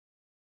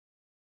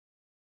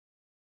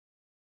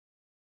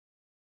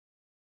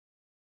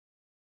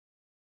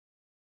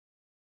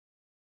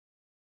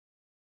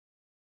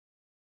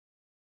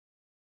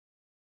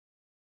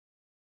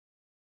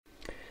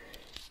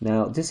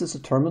Now this is a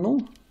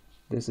terminal.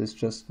 This is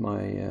just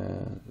my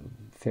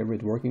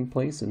favorite working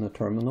place in a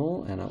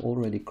terminal, and I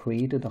already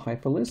created a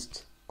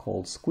hyperlist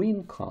called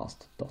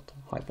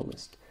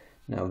screencast.hyperlist.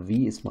 Now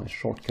V is my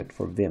shortcut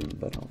for Vim,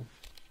 but I'll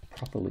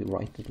properly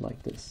write it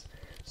like this.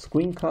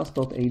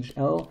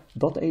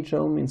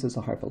 Screencast.hl means it's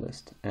a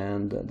hyperlist,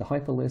 and the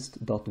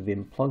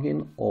hyperlist.vim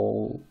plugin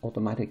all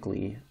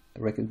automatically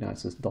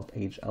recognizes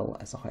 .hl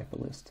as a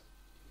hyperlist.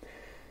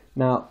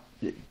 Now,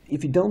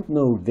 if you don't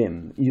know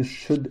Vim, you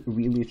should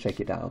really check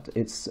it out.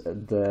 It's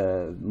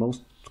the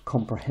most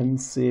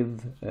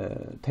comprehensive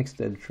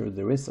text editor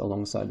there is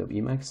alongside of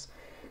Emacs,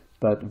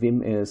 but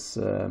Vim is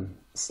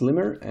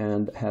slimmer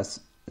and has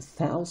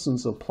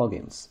thousands of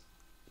plugins.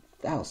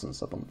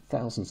 Thousands of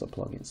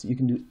plugins. You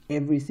can do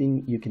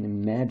everything you can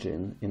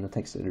imagine in a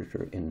text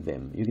editor in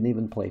Vim. You can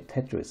even play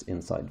Tetris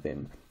inside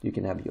Vim. You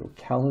can have your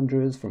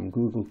calendars from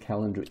Google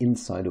Calendar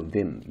inside of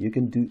Vim. You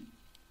can do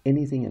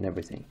anything and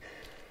everything.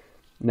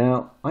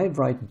 Now, I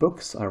write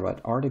books, I write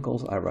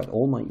articles, I write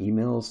all my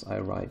emails, I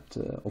write,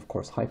 of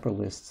course,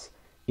 hyperlists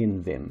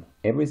in Vim.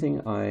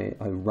 Everything I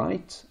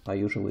write, I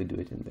usually do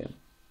it in Vim.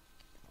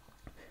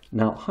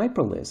 Now,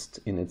 hyperlist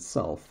in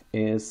itself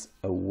is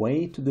a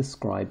way to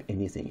describe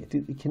anything.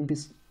 It can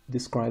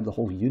describe the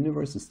whole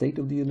universe, the state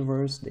of the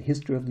universe, the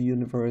history of the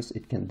universe.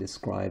 It can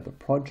describe a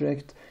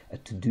project, a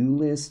to-do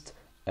list,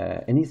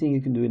 anything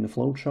you can do in a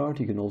flowchart,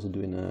 you can also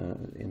do in a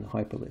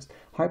hyperlist.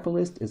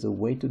 Hyperlist is a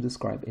way to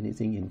describe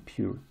anything in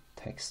pure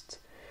text.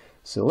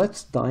 So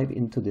let's dive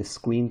into this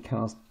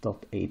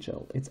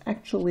screencast.hl. It's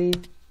actually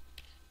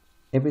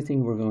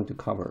everything we're going to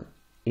cover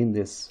in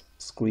this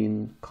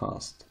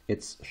screencast.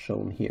 It's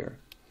shown here.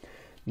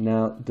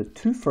 Now the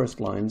two first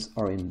lines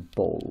are in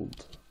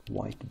bold,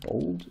 white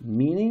bold,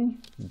 meaning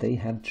they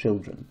have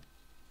children.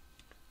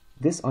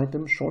 This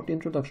item, short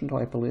introduction to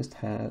hyperlist,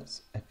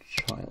 has a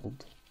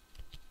child,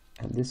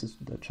 and this is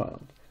the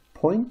child.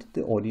 Point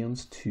the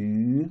audience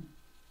to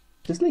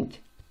this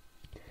link.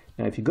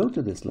 Now if you go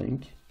to this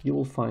link, you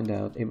will find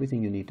out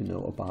everything you need to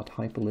know about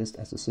hyperlist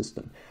as a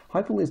system.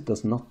 Hyperlist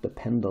does not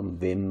depend on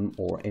Vim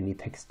or any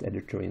text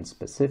editor in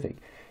specific.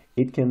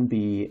 It can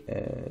be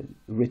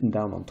written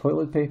down on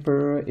toilet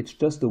paper. It's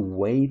just a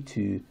way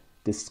to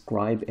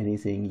describe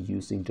anything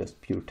using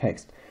just pure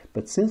text.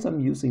 But since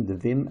I'm using the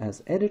Vim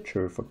as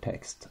editor for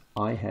text,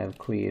 I have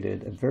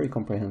created a very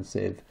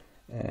comprehensive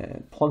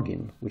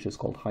plugin, which is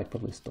called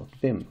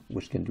hyperlist.vim,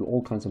 which can do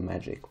all kinds of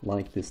magic,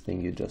 like this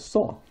thing you just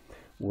saw,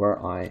 where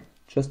I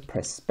just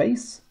press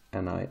space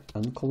and I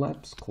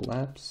uncollapse,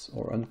 collapse,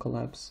 or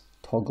uncollapse,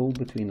 toggle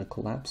between a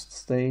collapsed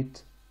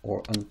state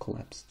or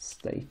uncollapsed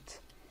state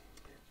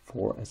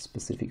for a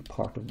specific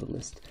part of the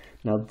list.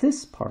 Now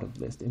this part of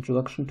the list,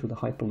 Introduction to the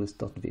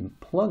hyperlist.vim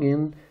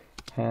plugin,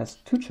 has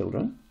two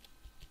children,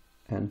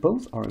 and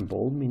both are in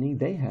bold, meaning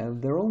they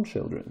have their own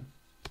children.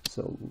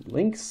 So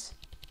links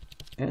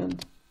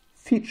and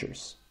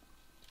features.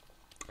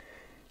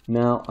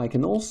 Now I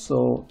can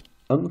also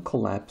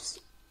uncollapse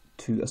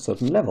to a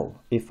certain level.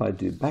 If I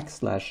do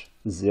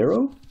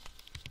 \0,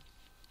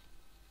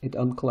 it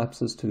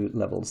uncollapses to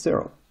level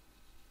 0,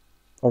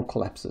 or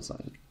collapses,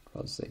 I'd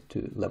rather say,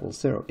 to level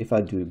 0. If I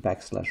do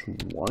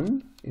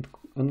 \1, it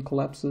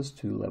uncollapses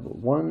to level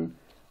 1,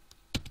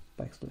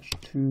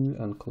 \2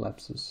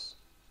 uncollapses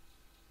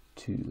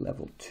to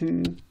level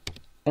 2,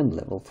 and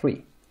level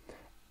 3,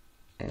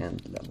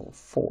 and level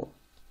 4,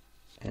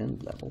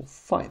 and level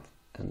 5.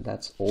 And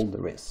that's all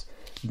there is.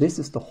 This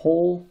is the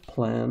whole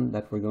plan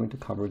that we're going to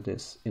cover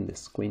this in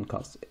this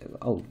screencast.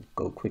 I'll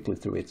go quickly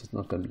through it. It's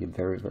not going to be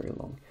very, very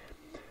long.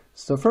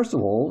 So first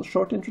of all,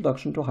 short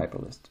introduction to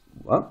hyperlist.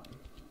 Well,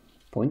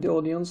 point the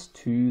audience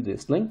to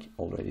this link.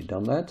 Already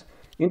done that.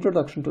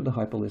 Introduction to the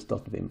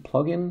hyperlist.vim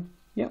plugin.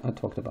 Yeah, I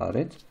talked about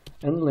it.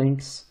 And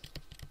links.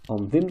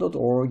 On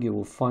vim.org you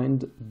will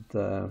find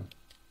the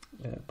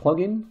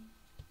plugin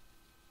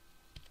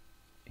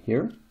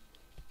here.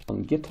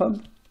 On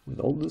GitHub, with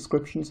all the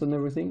descriptions and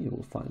everything, you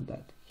will find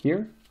that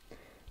here.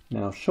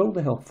 Now show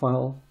the help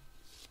file,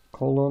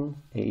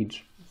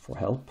 :h for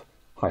help,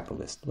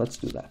 hyperlist. Let's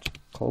do that.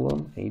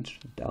 :h,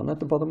 down at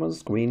the bottom of the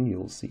screen, you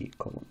will see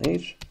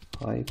 :h,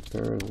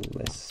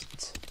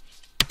 hyperlist.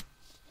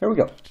 Here we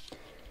go.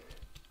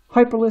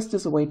 Hyperlist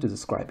is a way to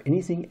describe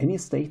anything, any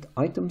state,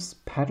 items,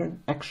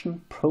 pattern,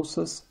 action,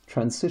 process,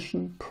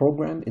 transition,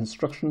 program,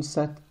 instruction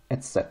set,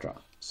 etc.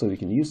 So you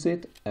can use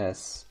it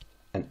as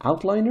an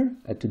outliner,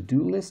 a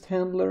to-do list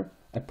handler,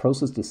 a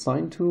process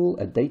design tool,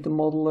 a data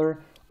modeler,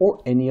 or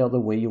any other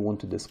way you want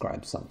to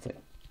describe something.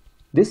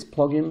 This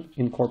plugin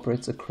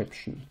incorporates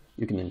encryption.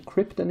 You can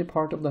encrypt any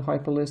part of the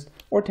hyperlist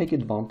or take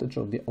advantage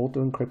of the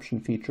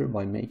auto-encryption feature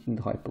by making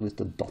the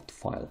hyperlist a dot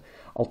file.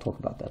 I'll talk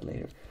about that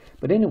later.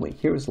 But anyway,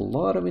 here is a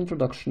lot of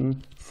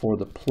introduction for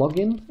the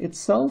plugin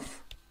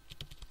itself.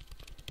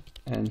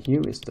 And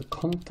here is the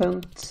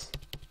content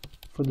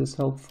for this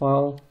help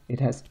file.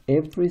 It has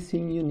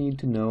everything you need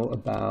to know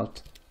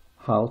about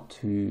how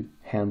to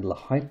handle a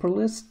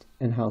hyperlist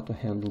and how to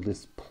handle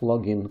this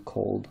plugin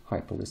called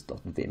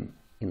hyperlist.vim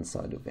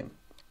inside of Vim.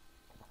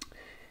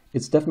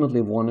 It's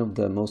definitely one of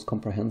the most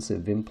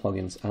comprehensive Vim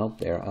plugins out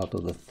there, out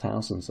of the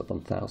thousands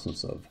upon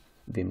thousands of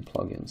Vim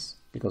plugins,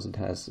 because it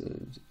has,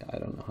 I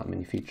don't know how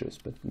many features,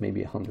 but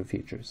maybe 100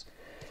 features.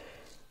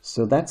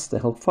 So that's the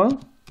help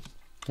file.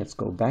 Let's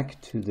go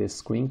back to this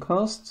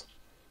screencast.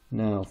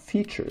 Now,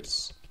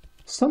 features.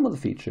 Some of the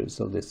features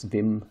of this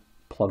Vim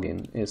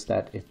plugin is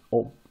that it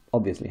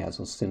obviously has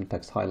some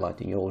syntax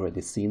highlighting. You've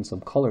already seen some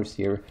colors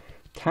here.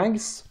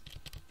 Tags,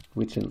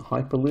 which in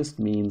HyperList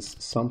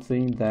means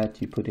something that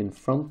you put in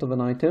front of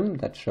an item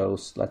that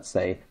shows, let's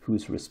say,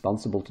 who's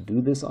responsible to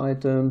do this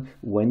item,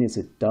 when is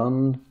it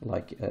done,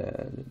 like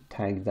a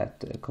tag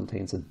that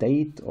contains a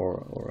date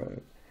or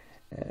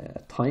a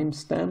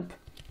timestamp.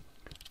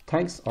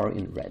 Tags are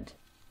in red.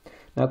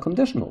 Now,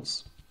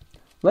 conditionals.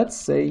 Let's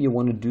say you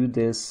want to do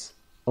this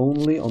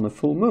only on a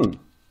full moon.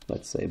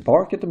 Let's say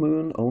bark at the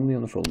moon only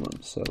on a full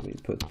moon. So we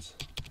put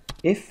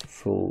if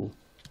full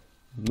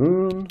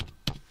moon,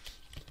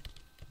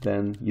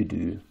 then you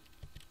do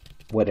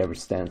whatever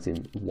stands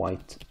in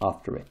white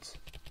after it.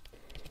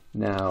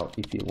 Now,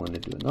 if you want to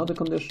do another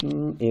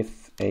condition,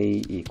 if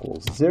a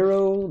equals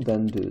 0,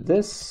 then do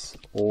this,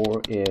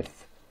 or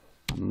if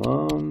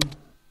mom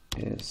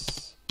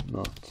is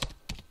not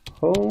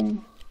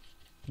home,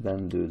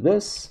 then do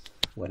this.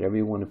 Whatever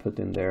you want to put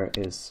in there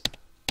is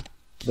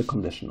the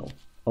conditional.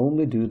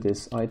 Only do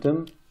this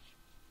item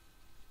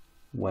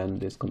when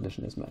this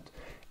condition is met.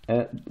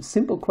 A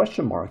simple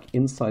question mark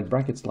inside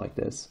brackets like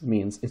this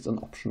means it's an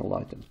optional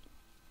item.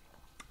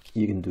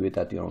 You can do it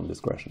at your own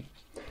discretion.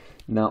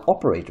 Now,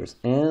 operators,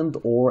 and,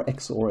 or,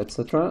 XOR,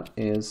 etc.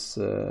 is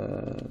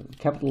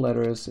capital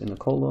letters in a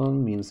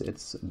colon, means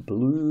it's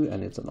blue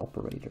and it's an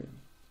operator.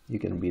 You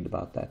can read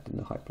about that in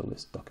the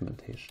HyperList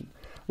documentation.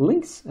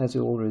 Links, as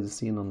you've already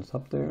seen on the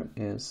top there,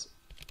 is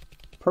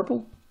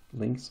purple.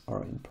 Links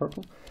are in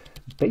purple.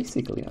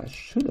 Basically, I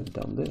should have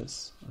done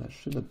this. I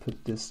should have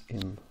put this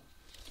in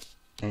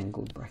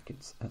angle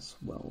brackets as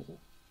well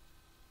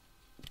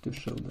to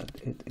show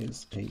that it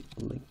is a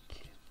link.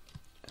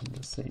 And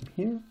the same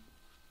here.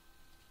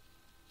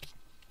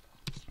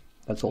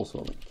 That's also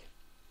a link.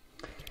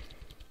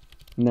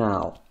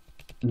 Now,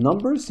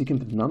 numbers, you can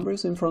put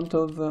numbers in front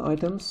of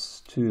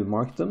items to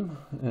mark them.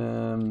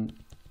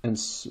 And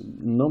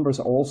numbers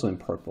are also in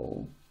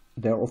purple.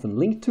 They're often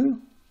linked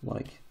to,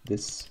 like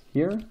this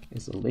here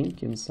is a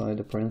link inside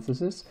a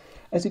parenthesis.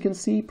 As you can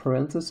see,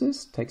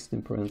 parentheses, text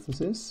in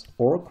parentheses,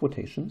 or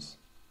quotations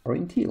are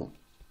in teal.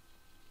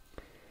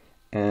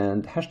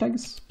 And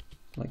hashtags,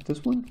 like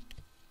this one,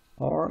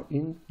 are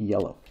in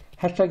yellow.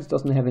 Hashtags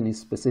doesn't have any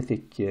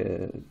specific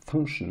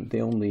function.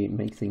 They only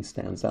make things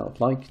stand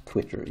out. Like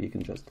Twitter, you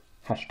can just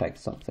hashtag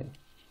something.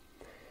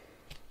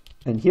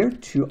 And here,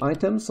 2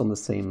 items on the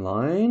same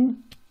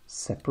line,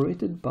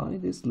 separated by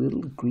this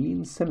little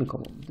green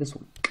semicolon, this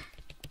one.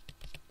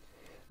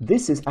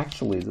 This is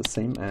actually the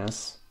same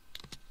as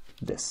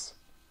this.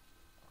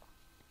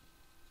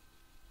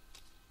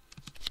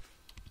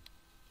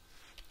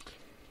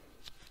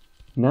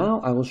 Now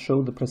I will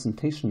show the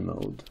presentation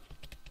mode.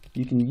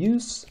 You can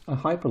use a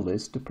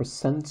hyperlist to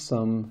present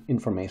some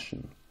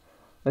information.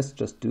 Let's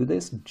just do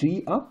this.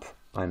 G up,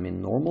 I'm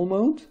in normal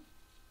mode,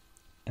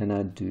 and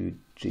I do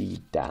G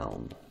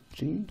down.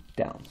 G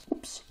down.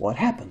 Oops, what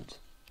happened?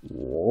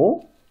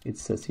 Whoa, it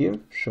says here,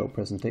 show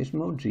presentation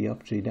mode, G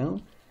up, G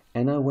down.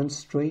 And I went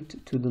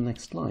straight to the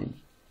next line,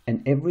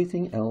 and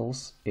everything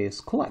else is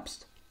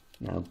collapsed.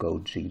 Now go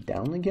G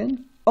down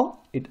again. Oh,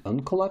 it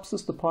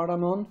uncollapses the part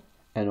I'm on,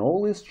 and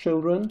all its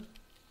children.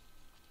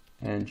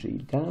 And G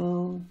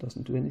down,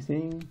 doesn't do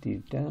anything, G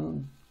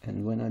down.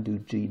 And when I do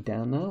G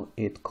down now,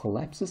 it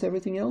collapses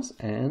everything else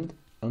and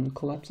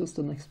uncollapses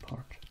the next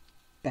part.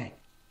 Bang.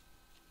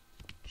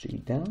 G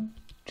down,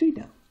 G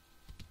down,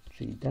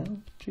 G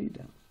down, G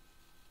down,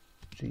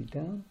 G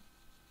down.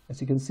 As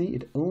you can see,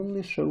 it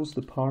only shows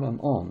the part I'm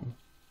on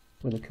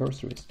where the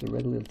cursor is, the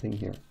red little thing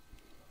here.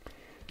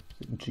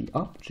 G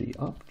up, G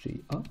up,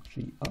 G up,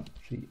 G up,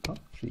 G up,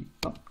 G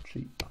up,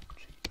 G up, G up,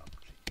 G up,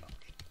 G up,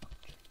 G up.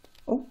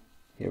 Oh,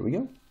 here we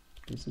go.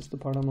 This is the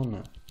part I'm on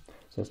now.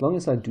 So as long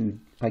as I do,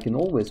 I can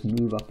always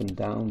move up and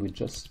down with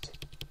just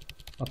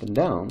up and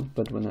down,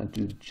 but when I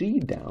do G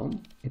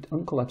down, it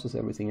uncollapses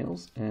everything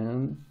else,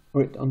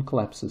 or it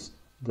uncollapses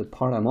the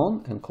part I'm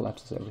on and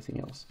collapses everything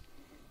else.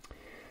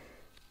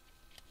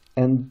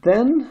 And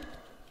then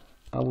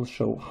I will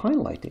show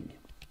highlighting.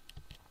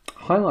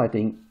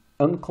 Highlighting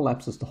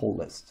uncollapses the whole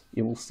list.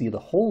 You will see the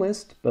whole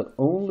list, but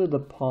only the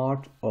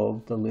part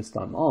of the list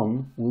I'm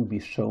on will be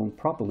shown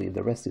properly.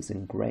 The rest is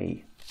in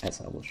gray,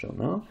 as I will show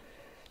now.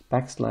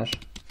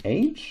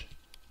 \h,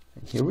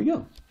 and here we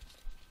go.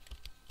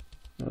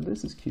 Now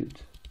this is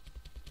cute.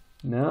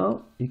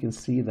 Now you can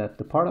see that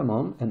the part I'm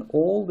on and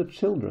all the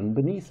children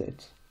beneath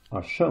it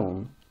are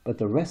shown, but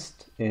the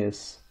rest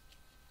is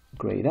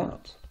grayed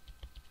out.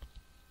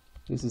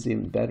 This is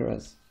even better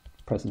as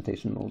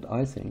presentation mode,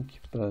 I think,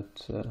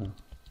 but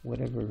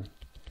whatever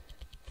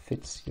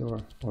fits your,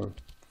 or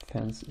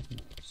fancy,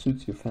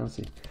 suits your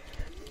fancy.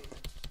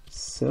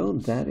 So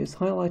that is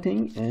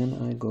highlighting,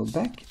 and I go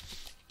back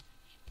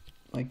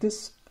like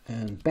this,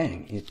 And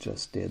bang, it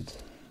just did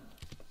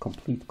a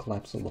complete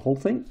collapse of the whole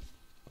thing,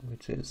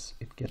 which is,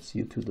 it gets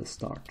you to the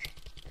start.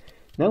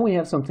 Now we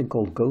have something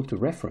called go to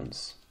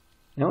reference.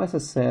 Now, as I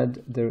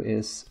said, there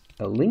is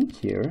a link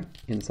here,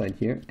 inside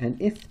here,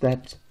 and if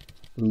that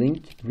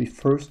link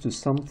refers to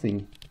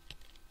something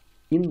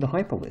in the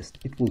hyperlist,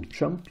 it will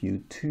jump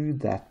you to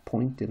that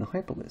point in the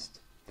hyperlist.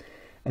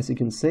 As you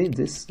can see,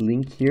 this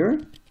link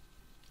here,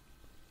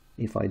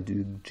 if I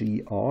do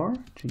gr,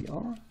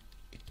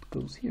 it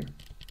goes here.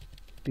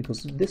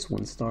 Because this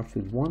one starts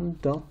with 1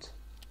 dot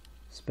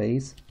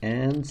space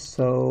and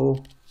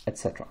so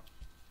etc.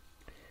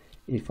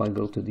 If I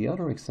go to the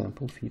other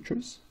example,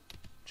 features,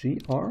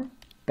 gr,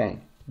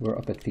 bang, we're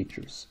up at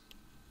features.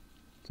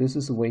 This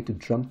is a way to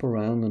jump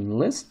around in the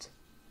list.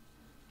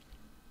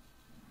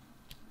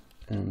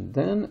 And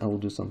then I will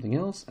do something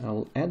else. I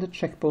will add a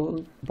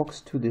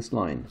checkbox to this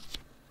line.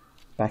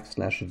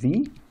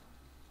 \v,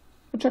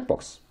 a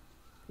checkbox.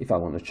 If I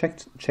want to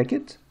check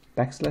it,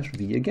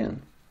 \v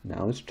again.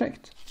 Now it's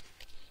checked.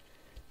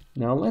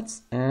 Now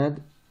let's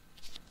add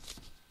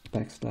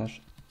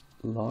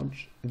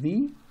 \large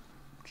v,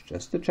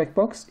 just a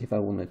checkbox. If I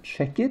want to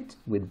check it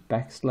with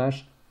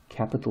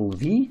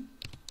 \V,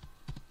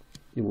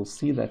 you will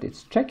see that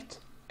it's checked,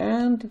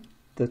 and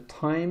the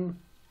time,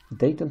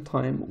 date and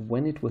time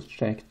when it was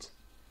checked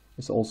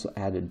is also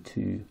added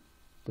to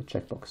the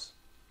checkbox.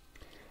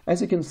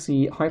 As you can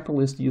see,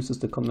 HyperList uses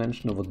the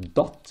convention of a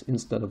dot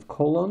instead of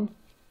colon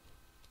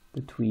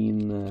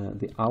between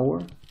the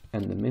hour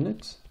and the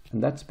minute,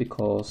 and that's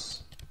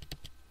because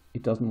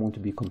it doesn't want to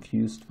be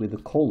confused with a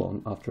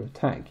colon after a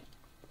tag.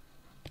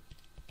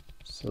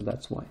 So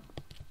that's why.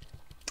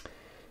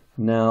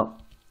 Now,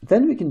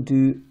 then we can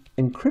do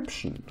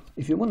encryption.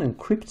 If you want to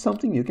encrypt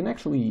something, you can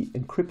actually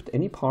encrypt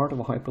any part of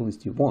a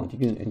hyperlist you want. You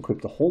can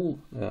encrypt the whole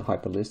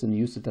hyperlist and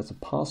use it as a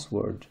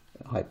password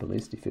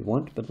hyperlist if you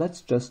want, but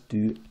let's just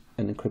do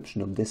an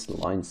encryption of this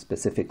line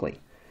specifically.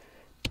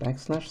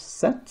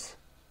 \set,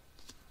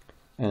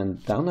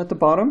 and down at the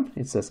bottom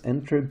it says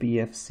enter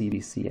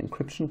BFCBC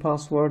encryption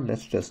password.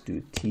 Let's just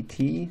do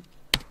TT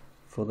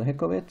for the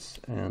heck of it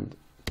and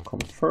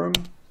confirm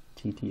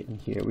TT,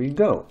 and here we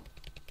go.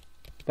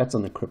 That's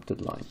an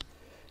encrypted line.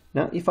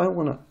 Now, if I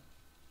want to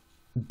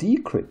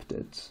decrypt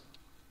it,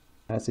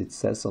 as it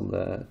says on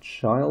the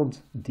child,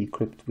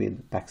 decrypt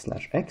with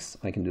 \x,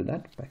 I can do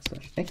that,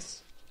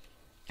 \x,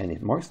 and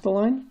it marks the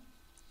line,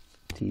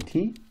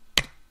 TT,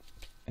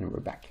 and we're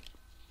back.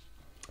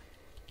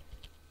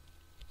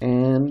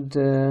 And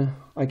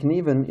I can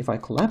even, if I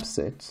collapse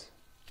it,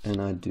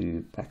 and I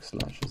do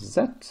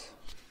 \z,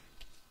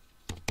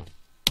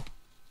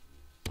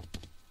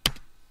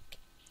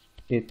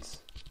 it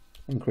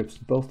encrypts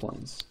both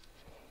lines.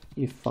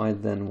 If I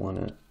then want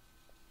to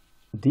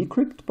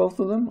decrypt both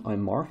of them, I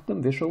mark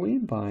them visually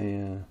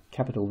by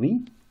capital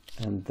V,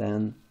 and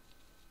then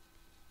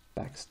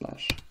 \x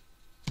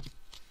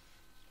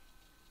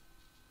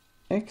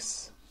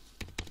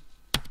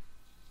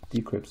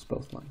decrypts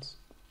both lines.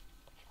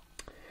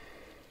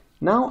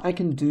 Now I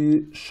can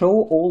do show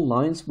all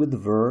lines with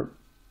the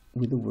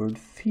word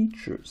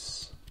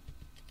features.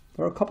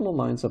 There are a couple of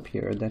lines up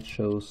here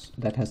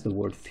that has the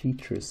word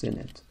features in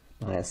it.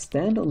 Now I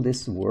stand on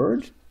this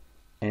word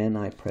and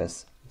I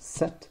press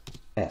set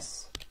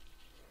S.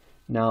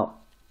 Now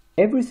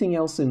everything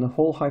else in the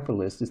whole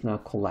hyperlist is now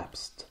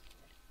collapsed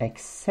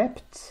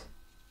except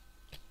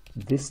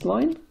this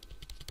line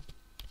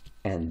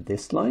and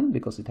this line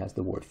because it has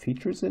the word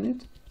features in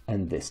it,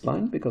 and this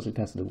line because it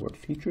has the word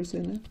features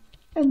in it,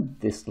 and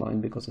this line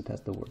because it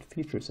has the word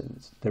features in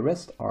it. The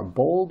rest are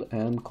bold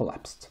and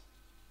collapsed.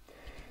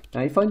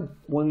 Now if I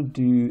want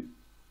to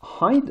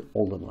hide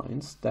all the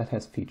lines that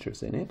has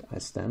features in it, I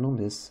stand on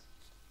this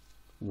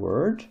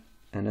word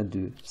and I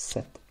do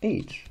set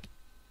age.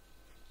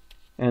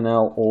 And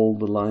now all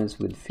the lines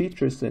with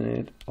features in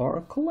it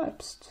are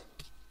collapsed.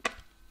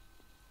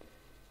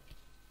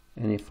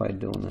 And if I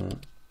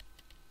don't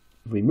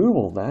remove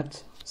all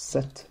that,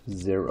 set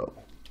 0.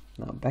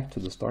 Now back to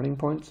the starting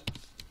point.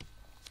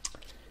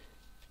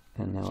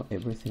 And now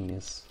everything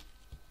is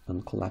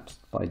uncollapsed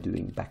by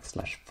doing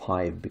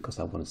 \5 because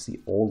I want to see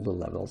all the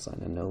levels,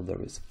 and I know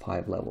there is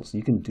 5 levels.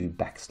 You can do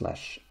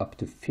 / up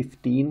to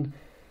 15,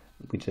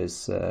 which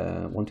is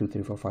 1, 2,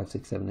 3, 4, 5,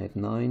 6, 7, 8,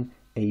 9,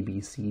 A,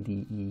 B, C,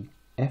 D, E,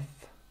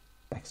 F,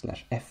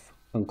 \F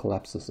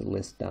uncollapses the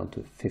list down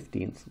to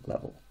 15th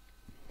level.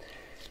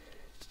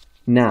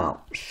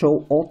 Now,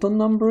 show auto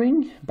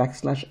numbering,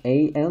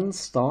 \AN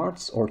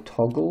starts or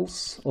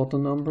toggles auto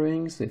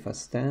numbering. So if I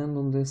stand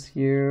on this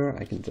here,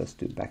 I can just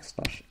do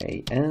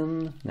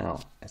 \AN. Now,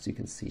 as you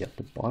can see at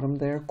the bottom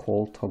there,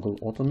 call toggle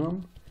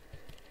autonum.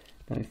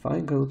 Now, if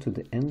I go to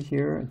the end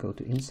here, I go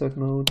to insert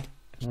mode,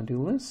 and I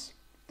do this,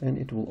 then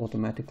it will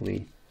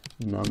automatically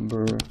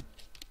number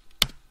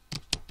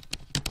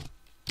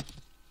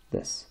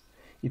this.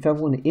 If I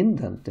want to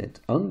indent it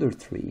under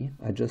 3,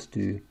 I just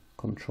do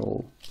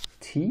Control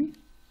T.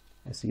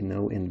 As you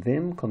know, in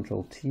Vim,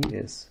 Control T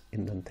is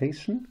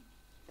indentation,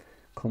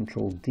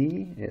 Control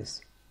D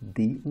is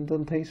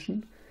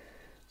de-indentation.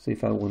 So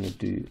if I want to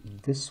do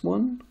this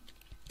one,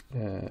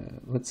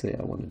 let's say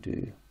I want to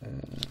do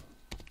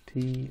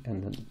T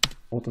and then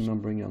auto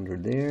numbering under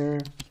there.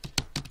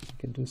 I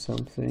can do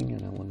something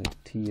and I want to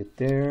T it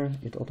there.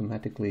 It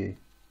automatically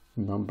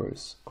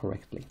numbers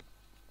correctly.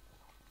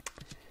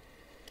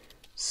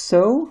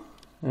 So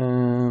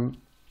then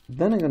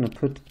I'm going to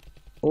put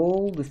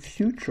all the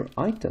future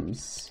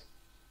items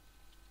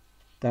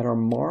that are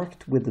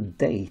marked with a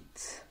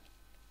date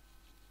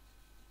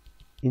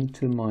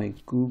into my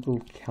Google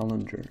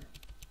Calendar.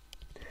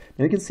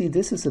 Now you can see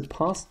this is a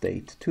past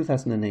date,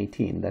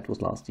 2018, that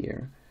was last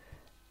year.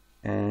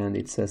 And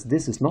it says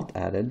this is not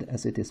added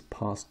as it is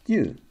past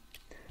due.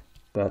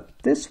 But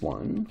this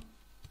one,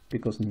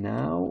 because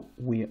now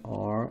we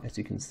are, as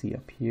you can see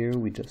up here,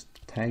 we just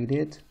tagged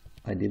it.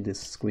 I did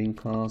this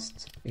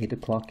screencast 8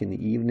 o'clock in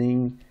the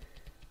evening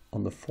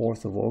on the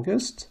 4th of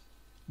August.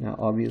 Now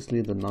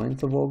obviously the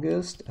 9th of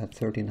August at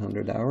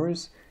 1300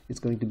 hours is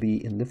going to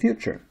be in the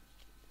future.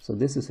 So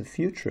this is a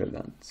future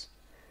event.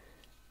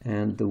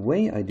 And the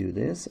way I do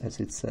this, as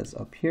it says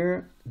up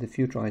here, the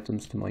future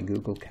items to my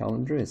Google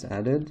Calendar is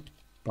added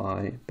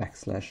by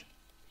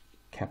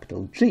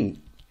 \G.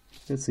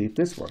 Let's see if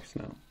this works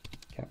now.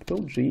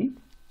 G.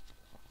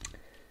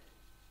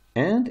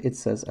 And it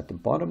says at the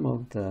bottom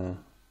of the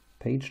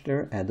page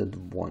there,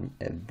 added one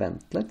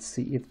event. Let's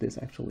see if this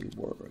actually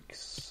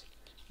works.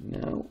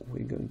 Now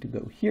we're going to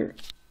go here.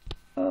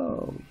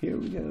 Oh, here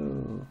we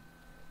go.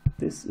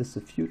 This is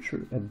a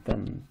future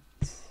event.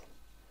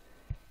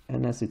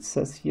 And as it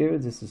says here,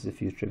 this is a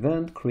future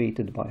event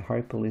created by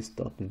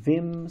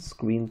hyperlist.vim,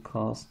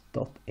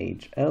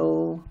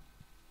 screencast.hl.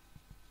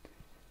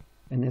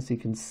 And as you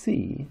can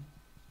see,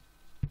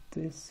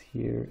 this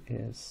here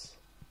is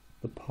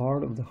the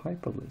part of the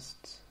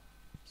hyperlist.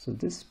 So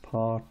this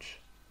part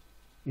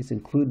is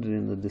included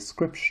in the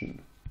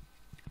description.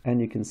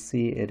 And you can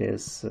see it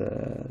is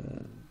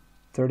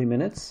 30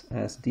 minutes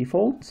as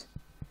default,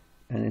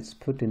 and it's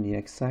put in the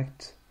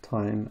exact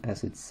time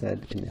as it's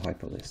said in the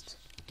hyperlist,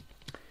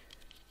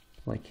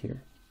 like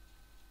here.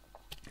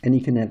 And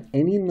you can have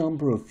any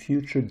number of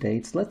future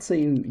dates. Let's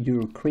say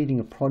you're creating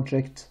a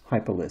project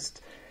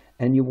hyperlist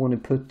and you want to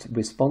put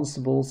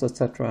responsibles,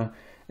 etc.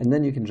 And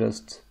then you can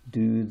just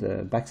do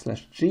the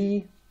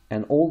 \G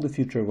and all the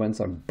future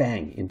events are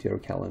bang into your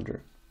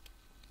calendar.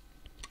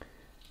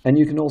 And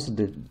you can also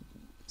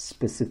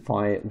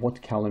specify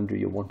what calendar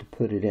you want to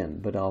put it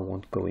in, but I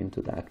won't go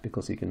into that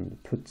because you can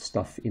put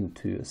stuff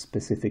into a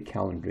specific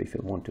calendar if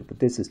you want to. But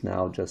this is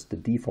now just the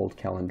default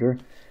calendar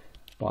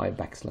by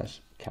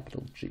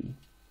 \G.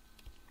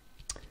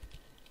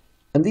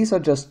 And these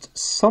are just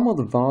some of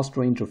the vast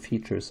range of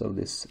features of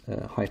this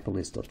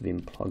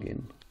hyperlist.vim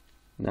plugin.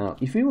 Now,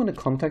 if you want to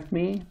contact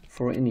me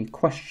for any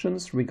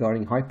questions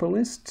regarding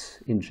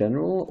Hyperlist in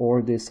general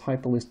or this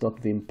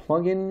hyperlist.vim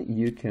plugin,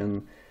 you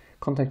can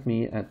contact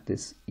me at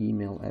this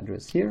email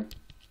address here,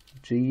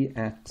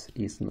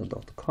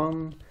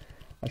 g@isna.com.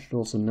 I should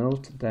also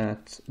note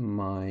that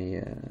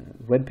my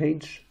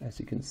webpage, as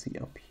you can see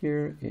up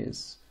here,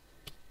 is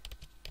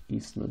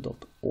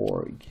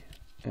isna.org.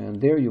 And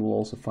there you will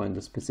also find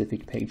a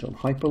specific page on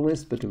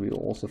Hyperlist, but you will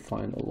also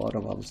find a lot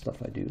of other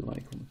stuff I do,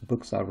 like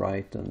books I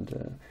write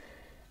and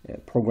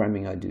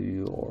programming I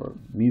do, or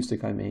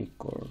music I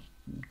make, or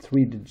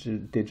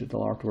 3D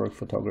digital artwork,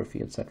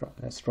 photography, etc.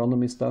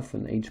 Astronomy stuff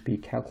and HP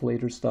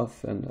calculator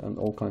stuff and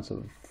all kinds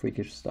of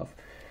freakish stuff.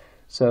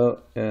 So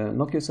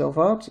knock yourself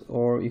out,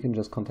 or you can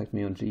just contact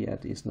me on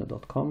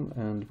g@isna.com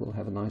and we'll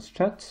have a nice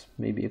chat,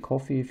 maybe a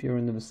coffee if you're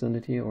in the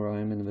vicinity or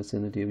I'm in the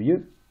vicinity of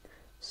you.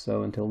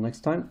 So until next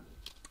time,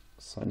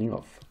 signing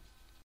off.